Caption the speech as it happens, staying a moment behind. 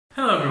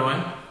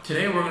everyone,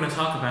 today we're going to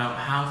talk about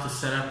how to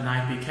set up an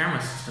IP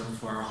camera system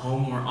for our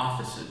home or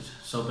offices.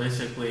 So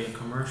basically a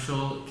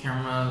commercial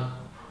camera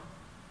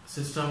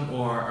system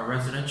or a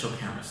residential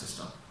camera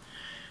system.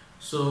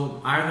 So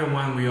either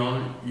one we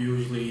all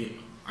usually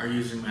are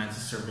using as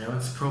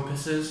surveillance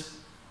purposes.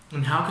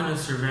 And how can a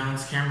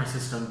surveillance camera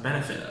system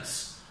benefit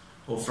us?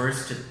 Well,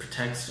 first it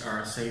protects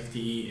our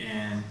safety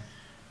and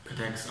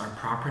protects our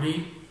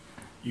property.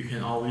 You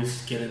can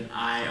always get an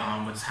eye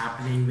on what's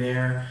happening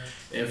there.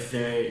 If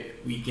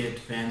we get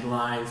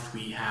vandalized,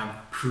 we have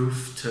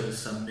proof to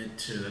submit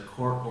to the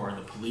court or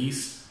the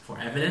police for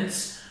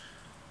evidence.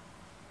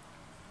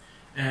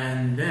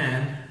 And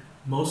then,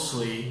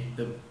 mostly,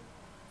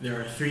 there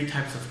are three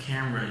types of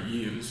camera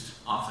used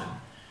often.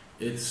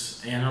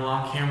 It's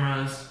analog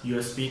cameras,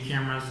 USB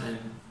cameras, and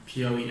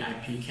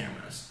PoE-IP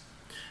cameras.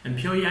 And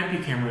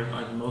PoE-IP cameras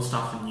are the most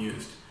often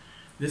used.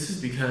 This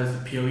is because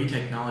the PoE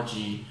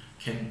technology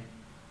can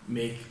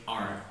make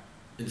our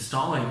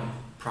installing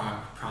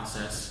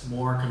process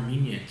more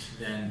convenient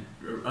than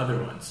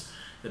other ones.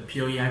 The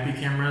PoE-IP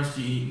cameras,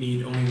 you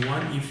need only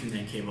one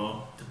Ethernet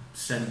cable to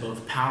send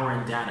both power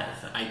and data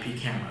to the IP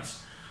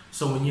cameras.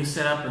 So when you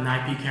set up an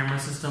IP camera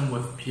system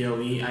with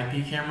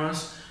PoE-IP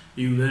cameras,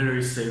 you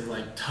literally save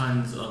like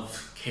tons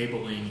of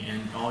cabling,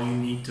 and all you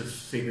need to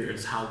figure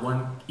is how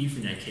one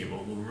Ethernet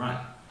cable will run.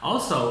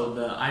 Also,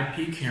 the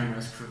IP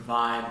cameras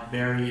provide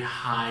very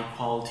high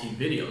quality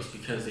videos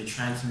because they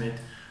transmit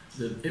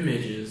the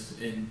images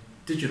in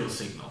digital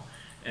signal,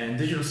 and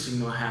digital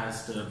signal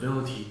has the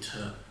ability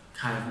to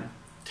kind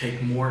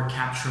of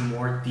capture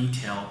more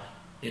detail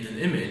in an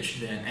image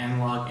than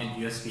analog and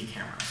USB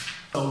cameras.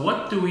 So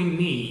what do we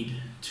need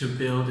to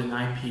build an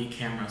IP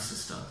camera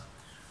system?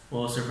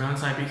 Well, a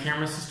surveillance IP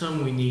camera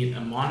system, we need a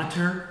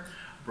monitor,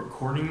 a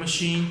recording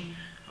machine,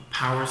 a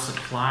power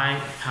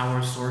supply,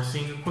 power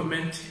sourcing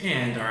equipment,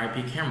 and our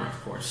IP camera,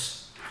 of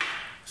course.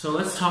 So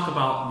let's talk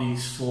about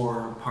these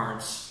four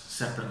parts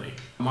separately.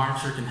 A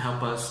monitor can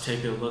help us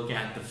take a look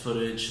at the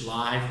footage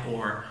live,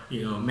 or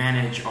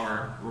manage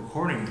our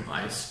recording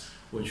device,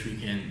 which we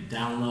can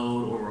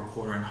download or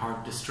record on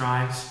hard disk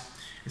drives.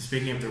 And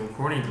speaking of the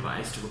recording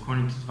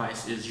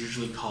device is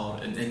usually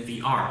called an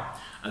NVR,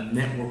 a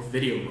network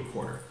video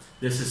recorder.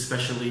 This is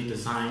specially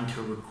designed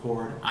to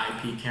record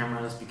IP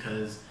cameras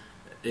because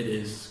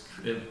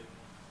it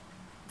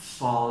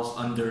falls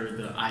under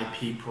the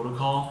IP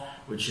protocol,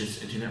 which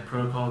is Internet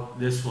Protocol.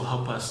 This will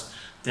help us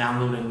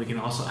download, and we can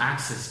also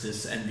access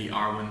this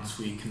NVR once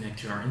we connect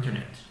to our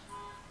internet.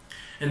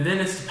 And then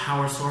it's the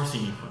power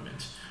sourcing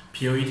equipment.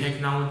 PoE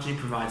technology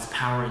provides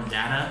power and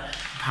data.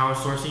 Power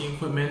sourcing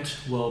equipment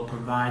will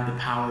provide the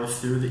power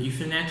through the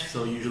Ethernet,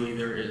 so usually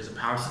there is a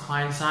power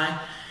supply inside.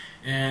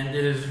 And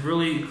it is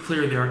really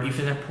clear there are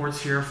Ethernet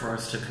ports here for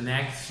us to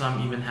connect.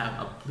 Some even have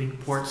uplink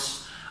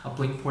ports.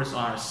 Uplink ports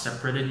are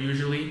separated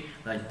usually,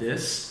 like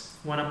this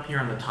one up here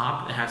on the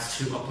top. It has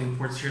two uplink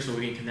ports here, so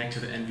we can connect to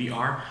the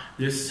NVR.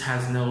 This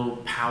has no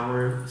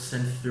power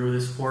sent through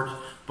this port,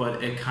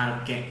 but it kind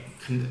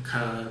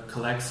of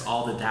collects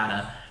all the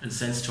data and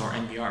sends to our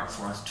NVR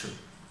for us to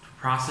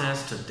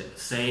process, to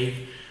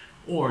save,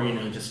 or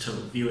just to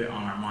view it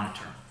on our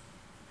monitor.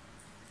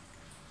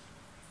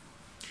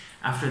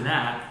 After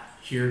that,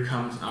 here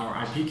comes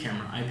our IP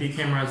camera. IP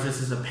cameras,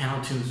 this is a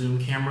panel tune zoom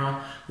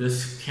camera.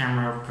 This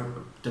camera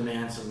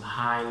demands a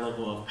high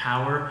level of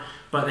power,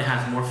 but it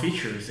has more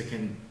features. It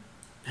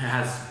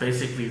has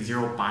basically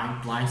zero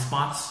blind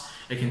spots.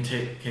 It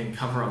can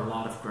cover a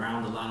lot of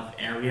ground, a lot of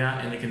area,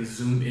 and it can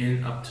zoom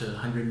in up to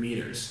 100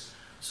 meters.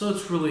 So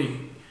it's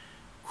really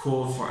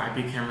cool for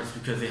IP cameras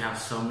because they have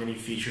so many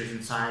features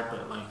inside,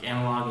 but like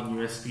analog and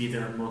USB,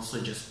 they're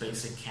mostly just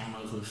basic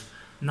cameras with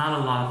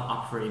not a lot of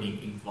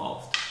operating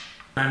involved.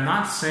 I'm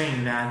not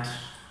saying that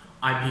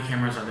IP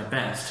cameras are the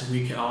best.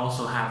 We can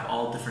also have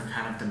all different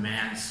kind of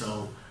demands,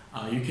 so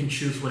you can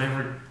choose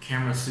whatever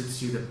camera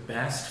suits you the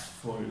best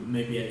for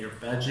maybe at your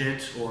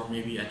budget or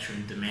maybe at your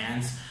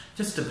demands.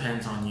 Just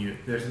depends on you.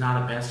 There's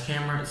not a best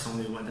camera, it's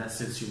only one that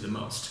suits you the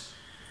most.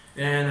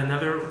 And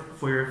another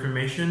for your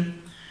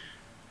information,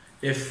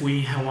 if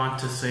we want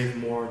to save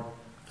more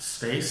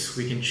space,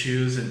 we can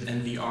choose an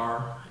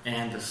NVR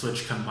and a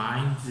switch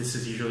combined. This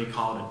is usually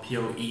called a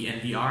PoE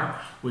NVR,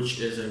 which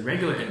is a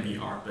regular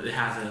NVR, but it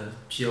has a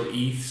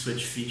PoE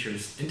switch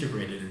features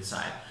integrated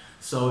inside.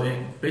 So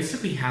it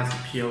basically has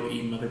the PoE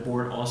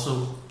motherboard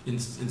also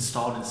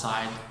installed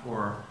inside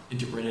or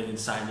integrated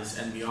inside this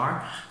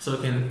NVR, so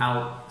it can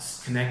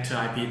connect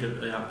to IP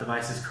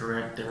devices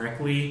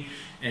directly,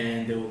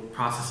 and it will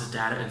process the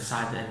data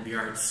inside the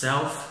NVR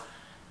itself.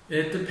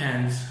 It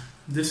depends.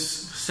 This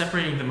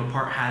separating them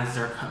apart has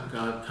their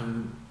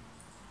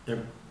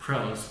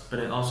pros, but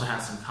it also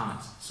has some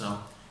cons, so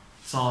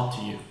it's all up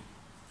to you.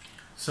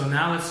 So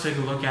now let's take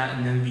a look at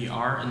an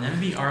NVR. An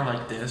NVR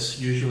like this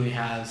usually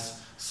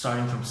has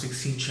starting from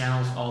 16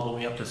 channels all the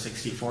way up to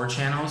 64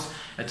 channels.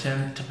 It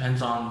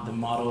depends on the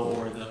model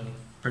or the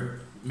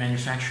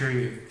manufacturer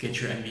you get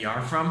your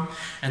NVR from.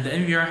 And the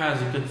NVR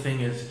has a good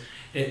thing is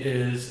it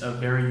is a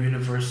very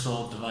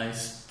universal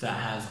device that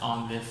has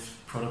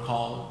on-VIF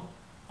protocol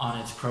on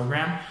its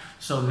program.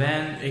 So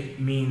then it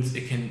means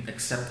it can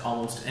accept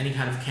almost any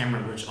kind of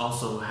camera, which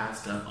also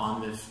has the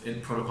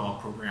ONVIF protocol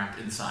programmed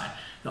inside.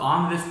 The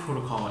ONVIF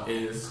protocol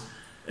is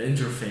an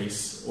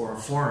interface or a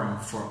forum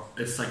for,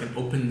 it's like an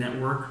open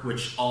network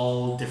which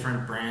all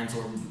different brands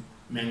or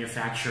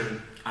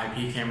manufactured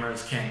IP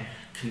cameras can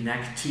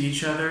connect to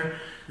each other.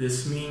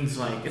 This means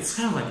like, it's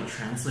kind of like a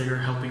translator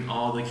helping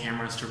all the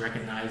cameras to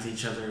recognize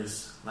each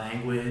other's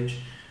language,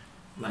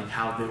 like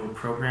how they were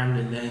programmed,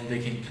 and then they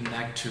can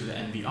connect to the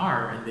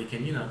NVR and they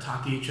can, you know,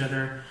 talk to each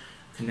other,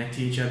 connect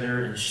to each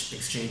other, and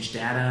exchange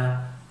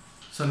data.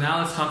 So now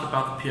let's talk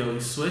about the PoE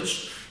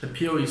Switch. The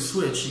PoE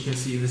Switch, you can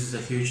see this is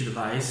a huge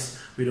device.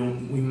 We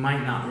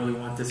might not really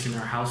want this in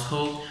our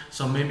household.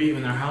 So maybe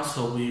in our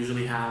household we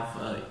usually have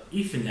an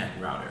Ethernet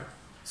router.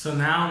 So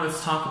now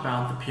let's talk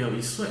about the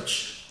PoE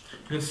Switch.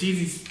 You can see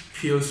these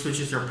PoE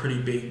switches are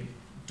pretty big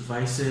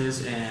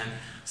devices, and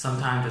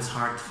sometimes it's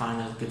hard to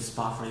find a good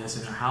spot for this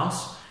in our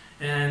house.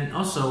 And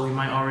also, we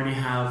might already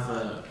have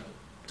a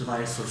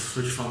device or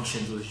switch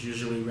functions which is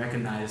usually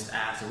recognized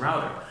as a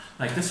router,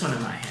 like this one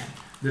in my hand.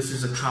 This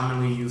is a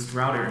commonly used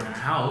router in our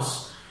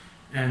house.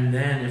 And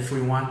then if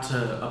we want to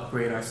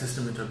upgrade our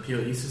system into a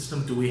PoE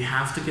system, do we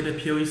have to get a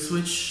PoE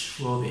switch?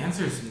 Well, the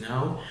answer is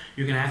no.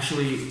 You can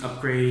actually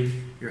upgrade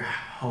your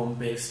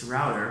home-based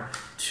router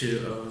to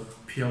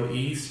a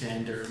PoE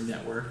standard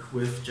network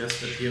with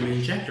just a PoE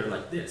injector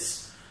like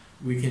this.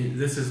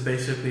 This is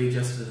basically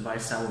just a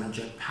device that will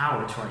inject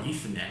power to our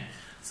Ethernet.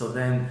 So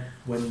then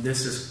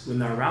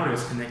when our router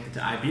is connected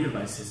to IP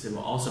devices, it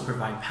will also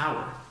provide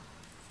power.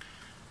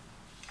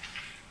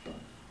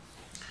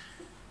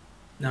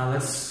 Now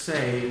let's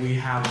say we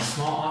have a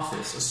small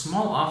office. A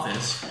small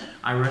office,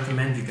 I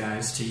recommend you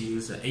guys to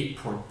use an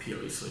 8-port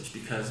PoE switch,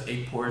 because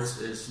 8 ports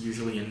is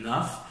usually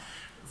enough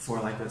for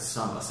like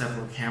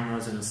several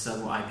cameras and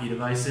several IP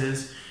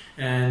devices.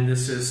 And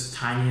this is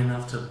tiny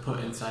enough to put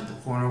inside the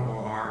corner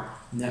or our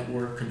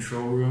network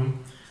control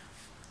room.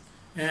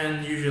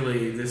 And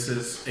usually this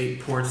is 8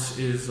 ports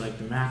is like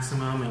the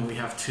maximum, and we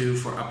have 2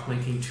 for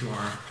uplinking to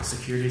our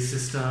security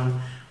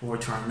system or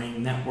to our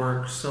main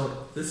network.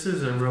 So this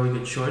is a really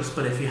good choice.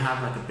 But if you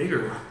have like a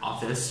bigger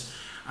office,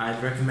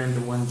 I'd recommend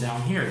the one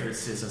down here.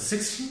 This is a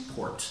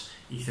 16-port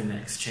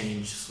Ethernet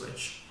exchange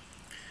switch.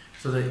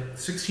 So the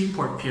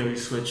 16-port PoE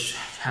switch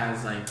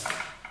has like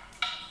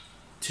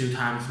 2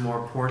 times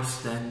more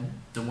ports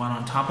than the one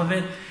on top of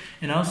it.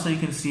 And also you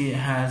can see it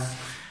has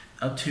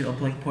up to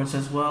uplink ports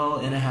as well,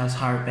 and it has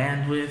higher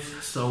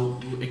bandwidth, so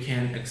it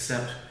can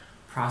accept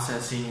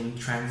processing and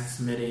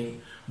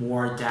transmitting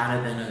more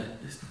data than a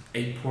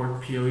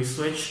 8-port PoE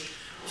switch.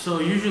 So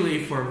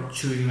usually for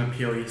choosing a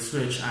PoE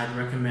switch, I'd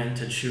recommend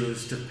to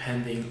choose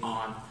depending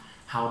on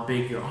how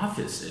big your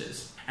office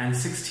is. And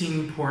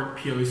 16-port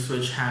PoE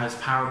switch has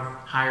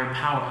higher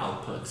power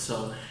output,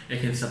 so it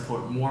can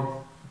support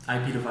more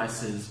IP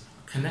devices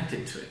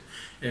connected to it.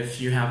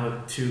 If you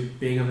have too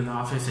big of an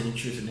office and you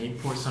choose an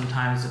 8-port,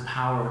 sometimes the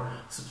power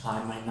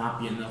supply might not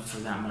be enough for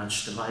that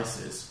much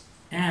devices.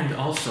 And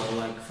also,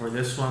 like for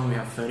this one, we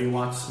have 30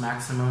 watts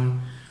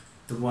maximum.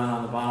 The one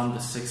on the bottom, the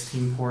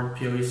 16-port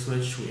PoE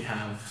switch, we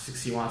have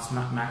 60 watts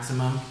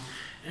maximum.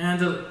 And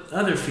the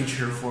other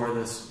feature for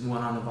this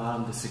one on the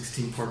bottom, the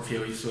 16-port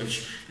PoE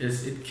switch,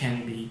 is it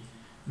can be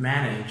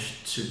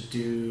managed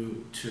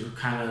to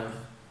kind of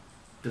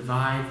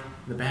divide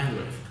the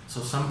bandwidth.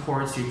 So some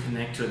ports you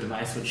connect to a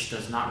device which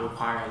does not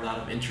require a lot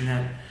of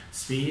internet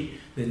speed,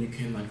 then you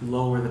can like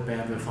lower the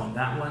bandwidth on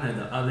that one, and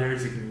the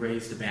others you can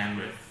raise the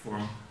bandwidth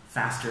for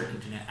faster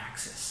internet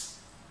access.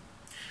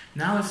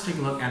 Now let's take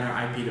a look at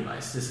our IP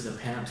device. This is a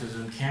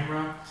pan-up-to-zoom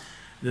camera.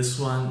 This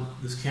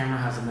camera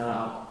has a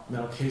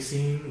metal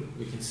casing,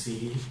 we can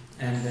see,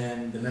 and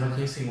then the metal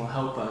casing will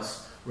help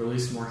us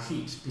release more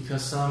heat,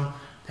 because some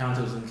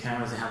pan-up-to-zoom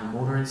cameras, they have a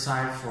motor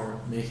inside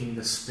for making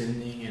the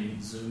spinning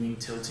and zooming,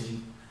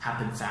 tilting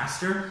happen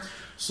faster.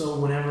 So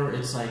whenever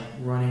it's like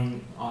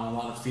running on a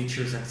lot of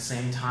features at the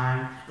same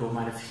time, it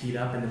might have heat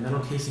up, and the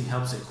metal casing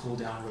helps it cool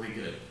down really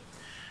good.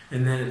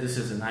 And then this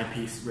is an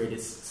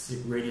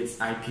Radius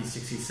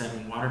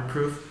IP67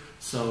 waterproof,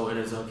 so it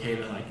is okay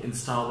to like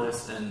install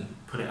this and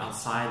put it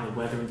outside. The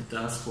weather and the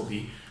dust will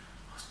be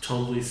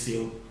totally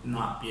sealed,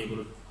 not be able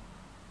to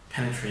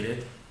penetrate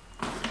it.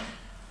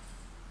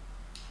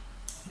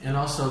 And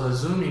also the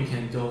zooming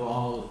can go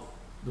all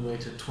the way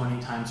to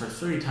 20 times or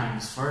 30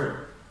 times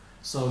further.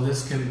 So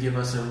this can give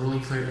us a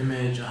really clear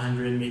image,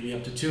 100, maybe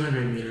up to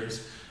 200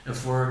 meters.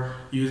 If we're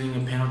using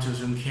a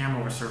panel-to-zoom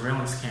camera or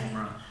surveillance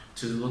camera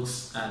to look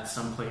at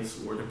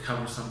someplace or to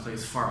cover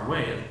someplace far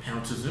away, a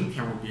panel-to-zoom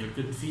camera would be a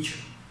good feature,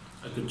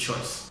 a good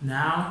choice.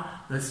 Now,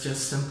 let's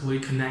just simply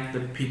connect the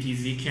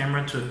PTZ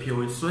camera to a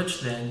PoE switch,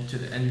 then to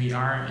the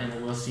NVR,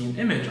 and we'll see an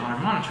image on our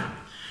monitor.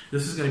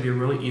 This is going to be a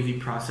really easy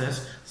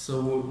process. So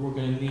what we're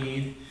going to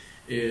need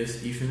is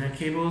Ethernet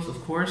cables,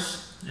 of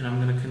course, and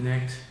I'm going to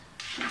connect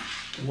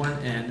one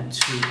end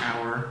to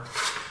our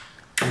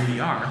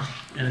NVR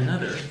and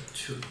another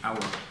to our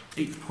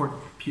 8-port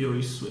PoE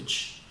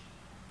switch.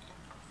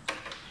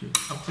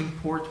 Uplink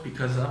port,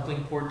 because the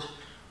uplink port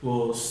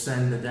will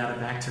send the data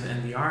back to the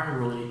NVR, a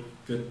really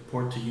good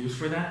port to use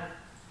for that.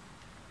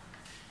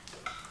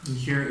 And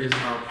here is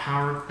our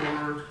power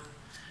cord,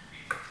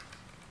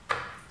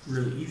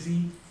 really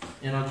easy.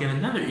 And I'll get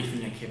another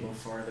Ethernet cable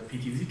for the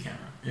PTZ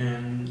camera.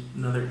 And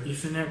another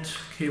Ethernet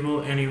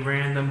cable, any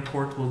random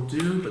port will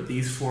do, but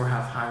these four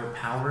have higher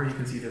power. You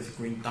can see there's a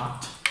green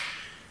dot.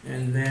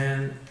 And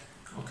then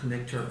I'll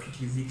connect to our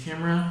PTZ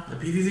camera. The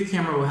PTZ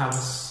camera will have a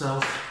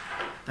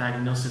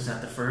self-diagnosis at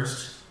the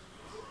first.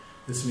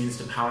 This means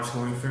the power's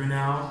going through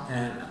now,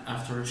 and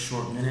after a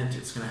short minute,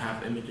 it's going to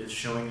have images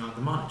showing on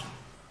the monitor.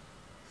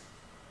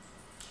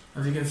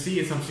 As you can see,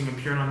 if something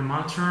appeared on the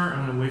monitor,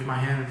 I'm going to wave my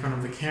hand in front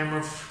of the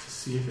camera to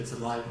see if it's a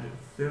live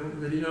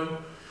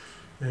video.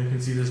 And you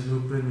can see there's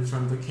movement in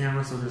front of the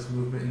camera, so there's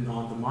movement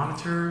on the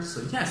monitor.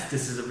 So yes,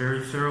 this is a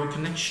very thorough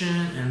connection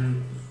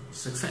and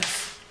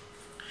success.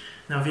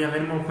 Now, if you have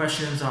any more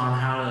questions on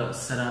how to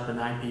set up an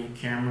IP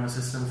camera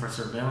system for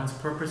surveillance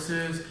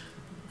purposes,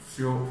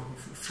 feel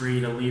free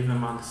to leave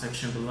them on the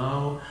section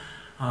below.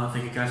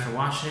 Thank you guys for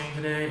watching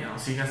today, and I'll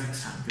see you guys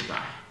next time.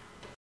 Goodbye.